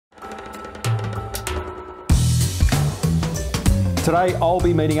Today I'll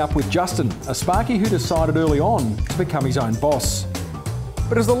be meeting up with Justin, a Sparky who decided early on to become his own boss.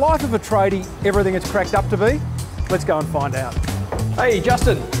 But is the life of a tradie everything it's cracked up to be? Let's go and find out. Hey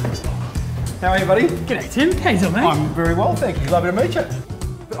Justin, how are you, buddy? G'day Tim, how you doing, mate? I'm very well, thank you. Lovely to meet you.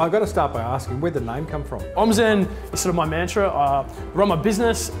 I've got to start by asking, where'd the name come from? Omzen is sort of my mantra. I run my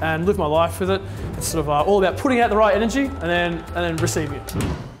business and live my life with it. It's sort of all about putting out the right energy and then receiving it.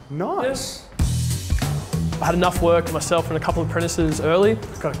 Nice. I had enough work for myself and a couple of apprentices early,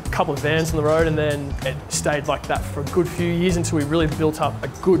 got a couple of vans on the road, and then it stayed like that for a good few years until we really built up a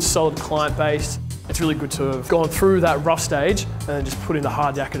good solid client base. It's really good to have gone through that rough stage and then just put in the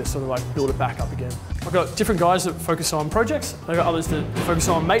hard yakka to sort of like build it back up again. I've got different guys that focus on projects, and I've got others that focus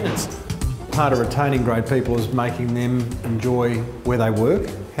on maintenance. Part of retaining great people is making them enjoy where they work.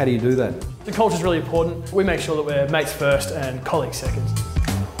 How do you do that? The culture is really important. We make sure that we're mates first and colleagues second.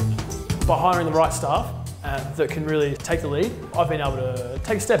 By hiring the right staff that can really take the lead, I've been able to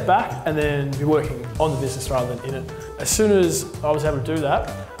take a step back and then be working on the business rather than in it. As soon as I was able to do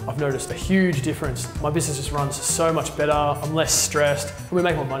that, I've noticed a huge difference. My business just runs so much better, I'm less stressed, and we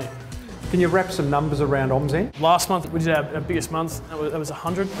make more money. Can you wrap some numbers around Omzen? Last month we did our biggest month. That was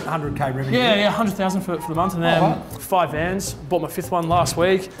 100. 100k revenue? Yeah, 100,000 for the month, and then 5 vans. Bought my 5th one last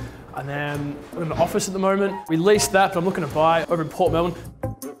week, and then we're in an office at the moment. We leased that, but I'm looking to buy over in Port Melbourne.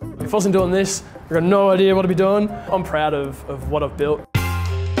 If I wasn't doing this, I've got no idea what I'd be doing. I'm proud of what I've built.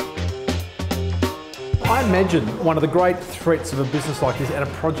 I imagine one of the great threats of a business like this and a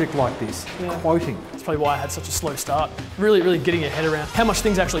project like this, quoting. That's probably why I had such a slow start. Really getting your head around how much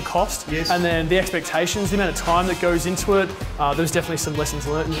things actually cost, and then the expectations, the amount of time that goes into it. There's definitely some lessons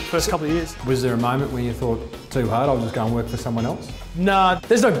learned in the first couple of years. Was there a moment when you thought, too hard, I'll just go and work for someone else? Nah,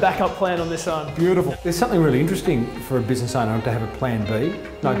 there's no backup plan on this one. Beautiful. There's something really interesting for a business owner to have a plan B.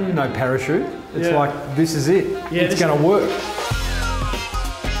 No parachute. It's like, this is it. Yeah, it's going to work.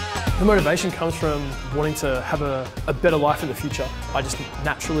 The motivation comes from wanting to have a better life in the future. I just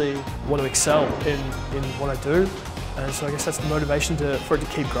naturally want to excel in what I do, and so I guess that's the motivation for it to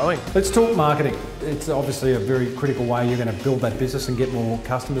keep growing. Let's talk marketing. It's obviously a very critical way you're going to build that business and get more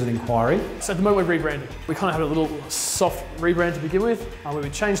customers and inquiry. So at the moment we're rebranding. We kind of had a little soft rebrand to begin with, where we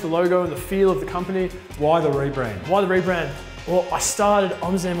changed the logo and the feel of the company. Why the rebrand? Why the rebrand? Well, I started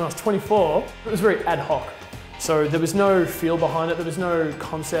Omzen when I was 24. It was very ad hoc. So there was no feel behind it, there was no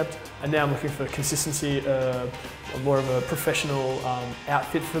concept, and now I'm looking for consistency, more of a professional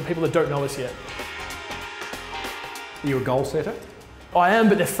outfit for people that don't know us yet. Are you a goal setter? I am,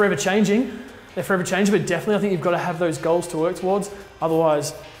 but they're forever changing. They're forever changing, but definitely I think you've got to have those goals to work towards.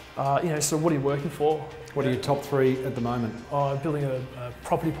 Otherwise, so what are you working for? What are your top 3 at the moment? Building a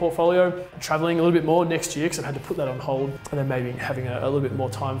property portfolio, travelling a little bit more next year because I've had to put that on hold, and then maybe having a little bit more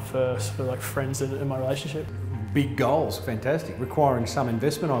time for like friends in my relationship. Big goals, fantastic. Requiring some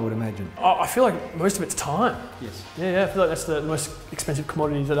investment, I would imagine. I feel like most of it's time. Yes. Yeah, I feel like that's the most expensive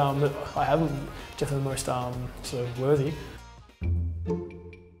commodity that I have, and definitely the most sort of worthy.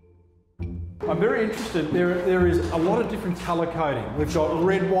 I'm very interested. There is a lot of different colour coding. We've got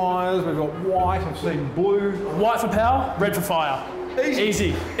red wires, we've got white, I've seen blue. White for power, red for fire.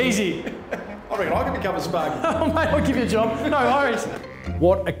 Easy. I reckon I can become a Sparky. Oh mate, I'll give you a job. No worries.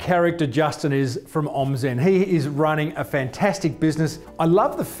 What a character Justin is from Omzen. He is running a fantastic business. I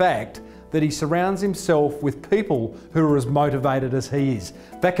love the fact that he surrounds himself with people who are as motivated as he is.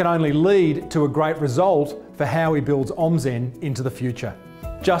 That can only lead to a great result for how he builds Omzen into the future.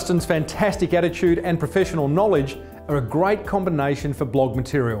 Justin's fantastic attitude and professional knowledge are a great combination for blog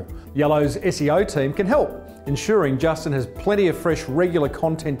material. Yellow's SEO team can help, ensuring Justin has plenty of fresh, regular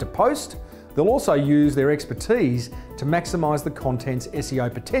content to post. They'll also use their expertise to maximise the content's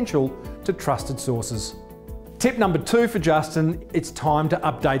SEO potential to trusted sources. Tip number 2 for Justin, it's time to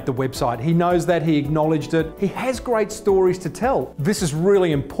update the website. He knows that, he acknowledged it. He has great stories to tell. This is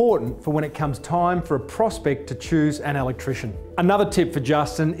really important for when it comes time for a prospect to choose an electrician. Another tip for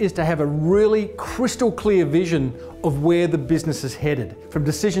Justin is to have a really crystal clear vision of where the business is headed. From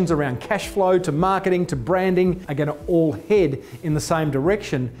decisions around cash flow to marketing to branding are going to all head in the same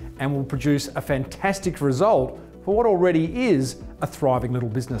direction and will produce a fantastic result for what already is a thriving little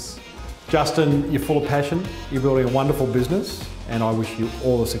business. Justin, you're full of passion, you're building a wonderful business, and I wish you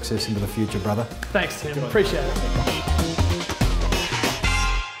all the success into the future, brother. Thanks, Tim. Appreciate it.